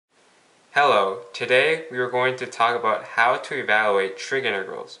Hello, today we are going to talk about how to evaluate trig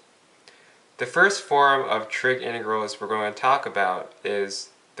integrals. The first form of trig integrals we're going to talk about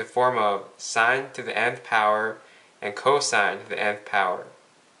is the form of sine to the nth power and cosine to the nth power.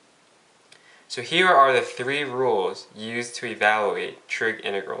 So here are the three rules used to evaluate trig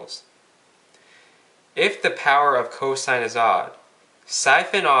integrals. If the power of cosine is odd,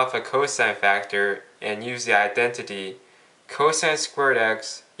 siphon off a cosine factor and use the identity cosine squared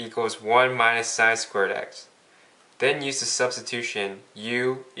x equals 1 minus sine squared x. Then use the substitution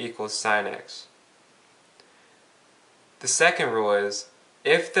u equals sine x. The second rule is,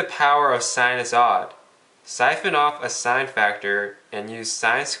 if the power of sine is odd, siphon off a sine factor and use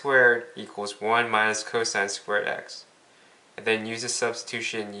sine squared equals 1 minus cosine squared x. And then use the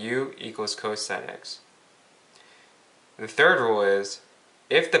substitution u equals cosine x. The third rule is,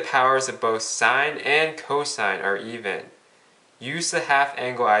 if the powers of both sine and cosine are even, use the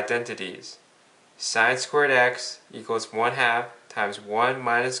half-angle identities. Sine squared x equals 1/2 times 1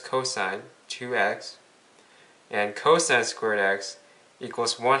 minus cosine 2x, and cosine squared x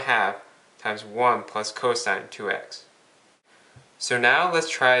equals 1/2 times 1 plus cosine 2x. So now let's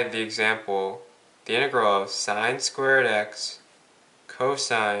try the example, the integral of sine squared x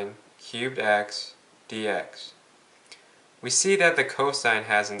cosine cubed x dx. We see that the cosine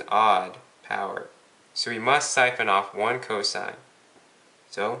has an odd power, so we must siphon off one cosine.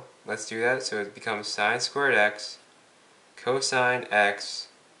 So let's do that. So it becomes sine squared x cosine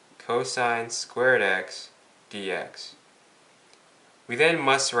squared x dx. We then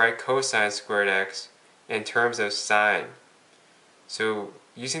must write cosine squared x in terms of sine. So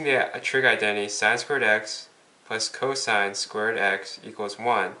using the trig identity sine squared x plus cosine squared x equals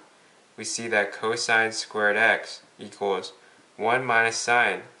 1, we see that cosine squared x equals 1 minus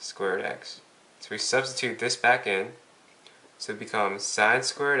sine squared x. So we substitute this back in, so it becomes sine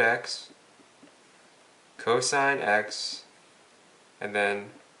squared x cosine x and then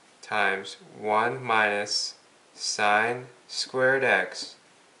times 1 minus sine squared x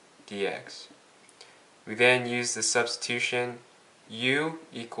dx. We then use the substitution u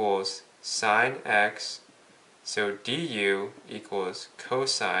equals sine x, so du equals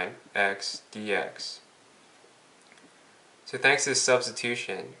cosine x dx. So thanks to the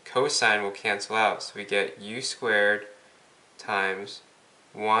substitution, cosine will cancel out, so we get u squared times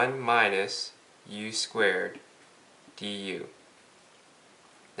 1 minus u squared du.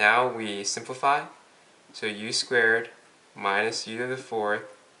 Now we simplify, so u squared minus u to the fourth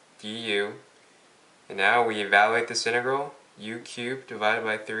du, and now we evaluate this integral, u cubed divided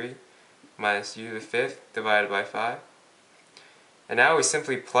by 3 minus u to the fifth divided by 5. And now we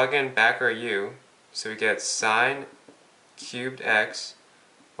simply plug in back our u, so we get sine cubed x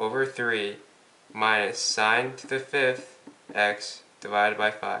over 3 minus sine to the fifth x divided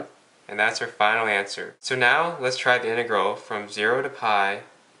by 5. And that's our final answer. So now let's try the integral from 0 to pi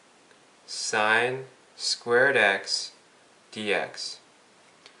sine squared x dx.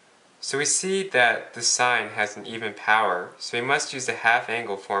 So we see that the sine has an even power, so we must use the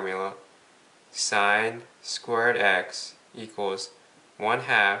half-angle formula. Sine squared x equals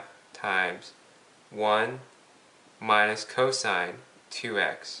 1/2 times 1 minus cosine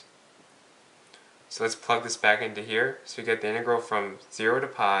 2x. So let's plug this back into here. So we get the integral from 0 to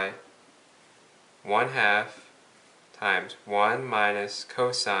pi 1/2 times 1 minus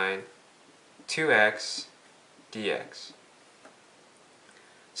cosine 2x dx.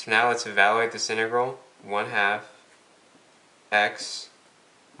 So now let's evaluate this integral. 1/2 x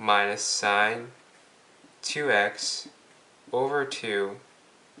minus sine 2x over 2,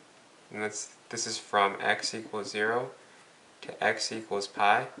 and this is from x equals 0 to x equals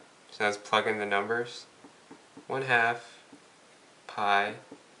pi. So let's plug in the numbers. 1/2 pi,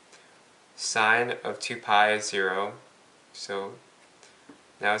 sine of 2 pi is 0, so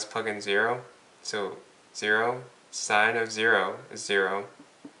now let's plug in 0. So 0, sine of 0 is 0.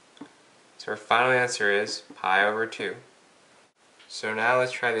 So our final answer is pi over 2. So now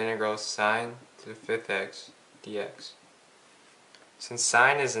let's try the integral sine to the fifth x dx. Since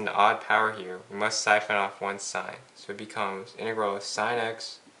sine is an odd power here, we must siphon off one sine. So it becomes integral of sine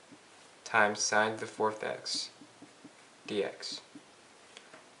x times sine to the fourth x dx.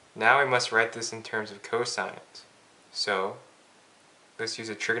 Now we must write this in terms of cosines. So let's use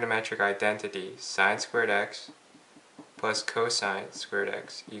a trigonometric identity. Sine squared x plus cosine squared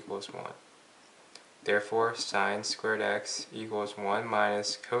x equals 1. Therefore, sine squared x equals 1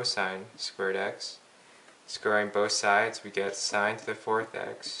 minus cosine squared x. Squaring both sides, we get sine to the fourth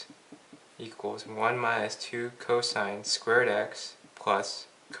x equals 1 minus 2 cosine squared x plus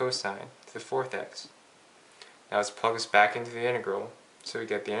cosine to the fourth x. Now let's plug this back into the integral. So we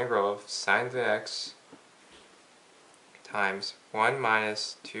get the integral of sine to the x times 1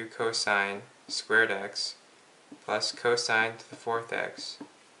 minus 2 cosine squared x plus cosine to the fourth x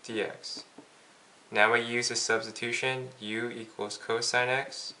dx. Now we use the substitution u equals cosine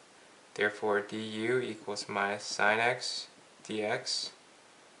x, therefore du equals minus sine x dx.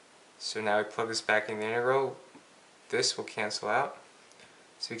 So now we plug this back in the integral, this will cancel out.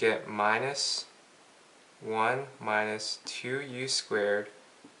 So we get minus 1 minus 2u squared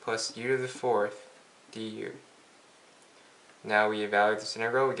plus u to the fourth du. Now we evaluate this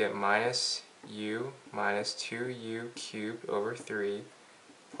integral, we get minus u minus 2u cubed over 3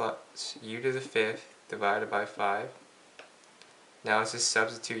 plus u to the fifth divided by 5. Now let's just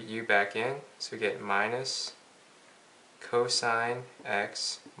substitute u back in, so we get minus cosine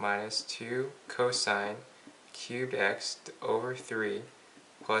x minus 2 cosine cubed x over 3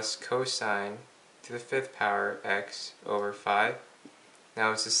 plus cosine to the fifth power x over 5. Now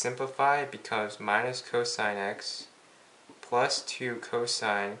let's just simplify, it becomes minus cosine x plus 2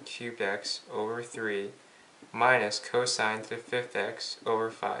 cosine cubed x over 3 minus cosine to the fifth x over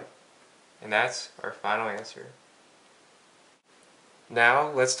 5. And that's our final answer.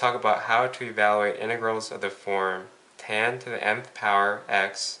 Now let's talk about how to evaluate integrals of the form tan to the nth power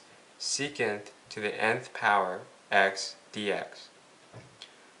x secant to the nth power x dx.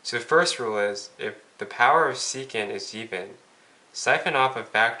 So the first rule is, if the power of secant is even, siphon off a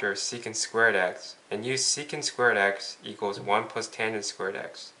factor of secant squared x and use secant squared x equals 1 plus tangent squared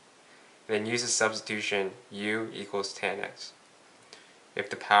x. Then use the substitution u equals tan x. If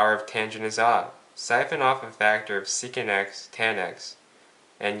the power of tangent is odd, siphon off a factor of secant x tan x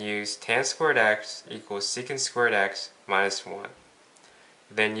and use tan squared x equals secant squared x minus 1.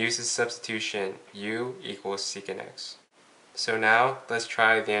 Then use the substitution u equals secant x. So now let's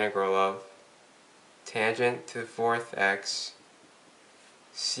try the integral of tangent to the fourth x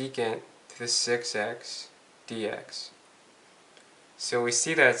secant to the 6x dx. So we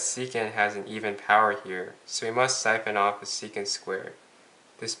see that secant has an even power here, so we must siphon off the secant squared.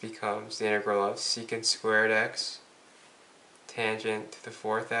 This becomes the integral of secant squared x tangent to the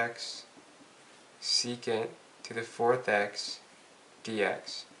fourth x secant to the fourth x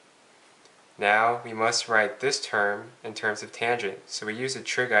dx. Now we must write this term in terms of tangent, so we use the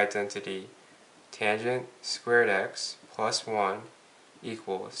trig identity tangent squared x plus 1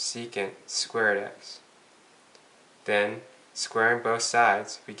 equals secant squared x. Then squaring both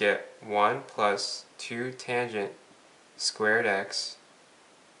sides, we get 1 plus 2 tangent squared x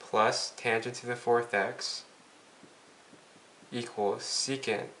plus tangent to the fourth x equals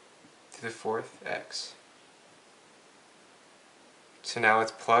secant to the fourth x. So now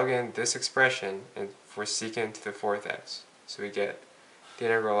let's plug in this expression for secant to the fourth x. So we get the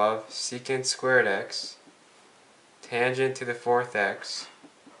integral of secant squared x tangent to the fourth x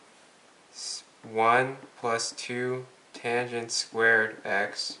 1 plus 2 tangent squared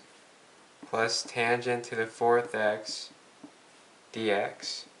x plus tangent to the fourth x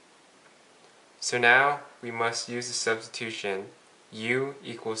dx. So now we must use the substitution u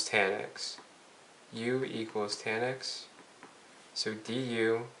equals tan x. U equals tan x. So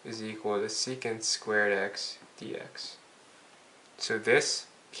du is equal to secant squared x dx. So this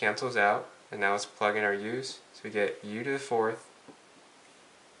cancels out, and now let's plug in our u's. So we get u to the fourth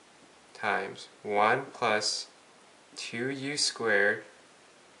times 1 plus 2u squared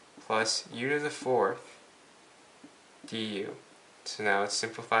plus u to the fourth du. So now let's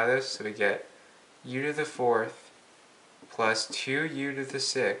simplify this. So we get u to the fourth plus 2u to the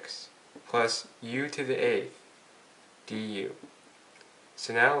sixth plus u to the eighth du.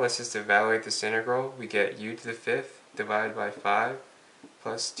 So now let's just evaluate this integral. We get u to the fifth divided by 5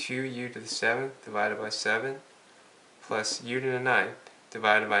 plus 2u to the seventh divided by 7 plus u to the ninth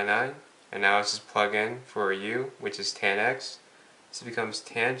divided by 9. And now let's just plug in for our u, which is tan x. So it becomes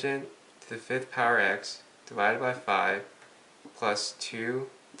tangent to the fifth power x divided by 5 plus 2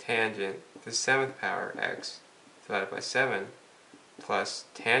 tangent to the seventh power x divided by 7 plus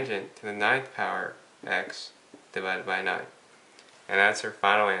tangent to the ninth power x divided by 9. And that's our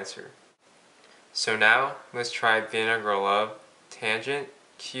final answer. So now let's try the integral of tangent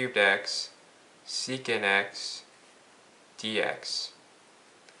cubed x secant x dx.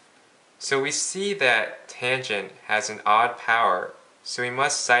 So we see that tangent has an odd power, so we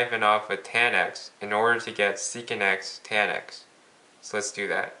must siphon off a tan x in order to get secant x tan x. So let's do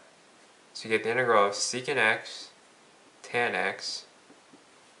that. So you get the integral of secant x tan x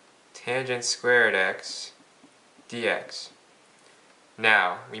tangent squared x dx.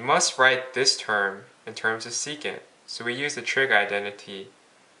 Now, we must write this term in terms of secant, so we use the trig identity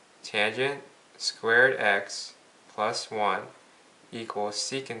tangent squared x plus 1 equals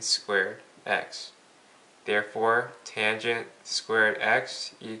secant squared x. Therefore, tangent squared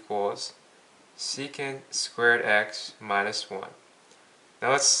x equals secant squared x minus 1.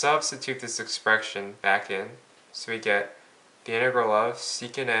 Now let's substitute this expression back in. So we get the integral of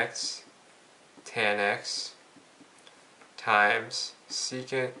secant x tan x times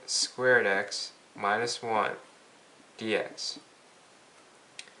secant squared x minus 1 dx.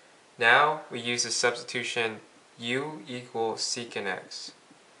 Now we use the substitution u equals secant x.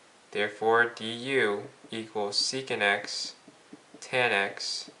 Therefore, du equals secant x tan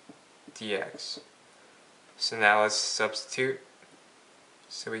x dx. So now let's substitute.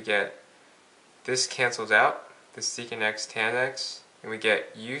 So we get this cancels out, the secant x tan x, and we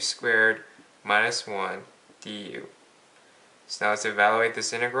get u squared minus 1 du. So now let's evaluate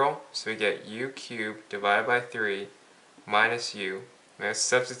this integral. So we get u cubed divided by 3 minus u. Now let's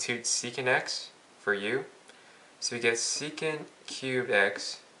substitute secant x for u. So we get secant cubed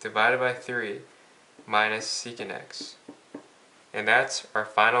x divided by 3 minus secant x. And that's our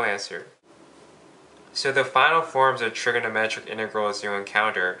final answer. So the final forms of trigonometric integrals you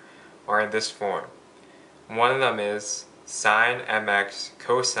encounter are in this form. One of them is sine mx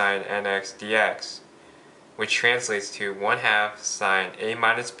cosine nx dx, which translates to 1/2 sine a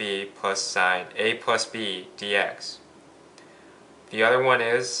minus b plus sine a plus b dx. The other one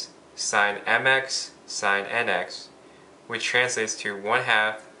is sine mx sine nx, which translates to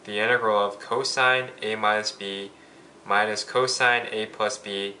 1/2 the integral of cosine a minus b minus cosine a plus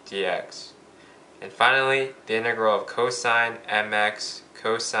b dx. And finally, the integral of cosine mx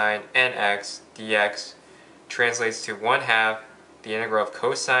cosine nx dx translates to 1/2 the integral of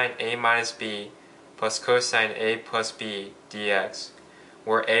cosine a minus b plus cosine a plus b dx,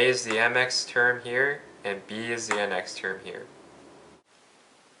 where a is the mx term here and b is the nx term here.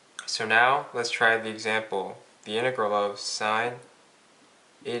 So now let's try the example, the integral of sine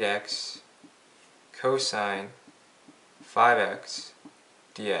 8x cosine 5x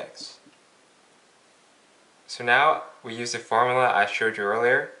dx. So now we use the formula I showed you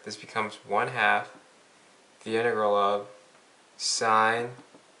earlier. This becomes 1/2 the integral of sine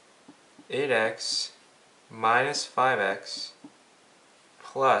 8x minus 5x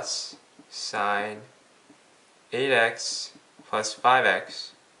plus sine 8x plus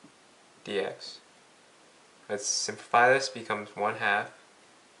 5x dx. Let's simplify this, becomes 1/2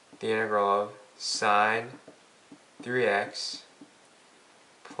 the integral of sine 3x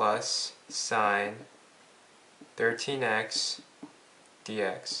plus sine 13x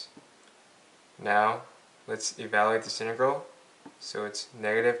dx. Now let's evaluate this integral. So it's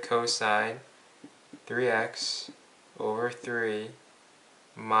negative cosine 3x over 3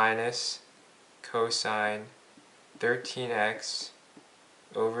 minus cosine 13x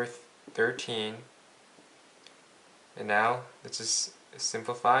over 13. And now let's just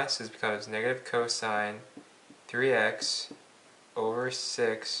simplify. So this becomes negative cosine 3x over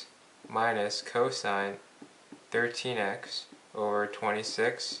 6 minus cosine 13x over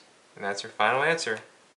 26. And that's your final answer.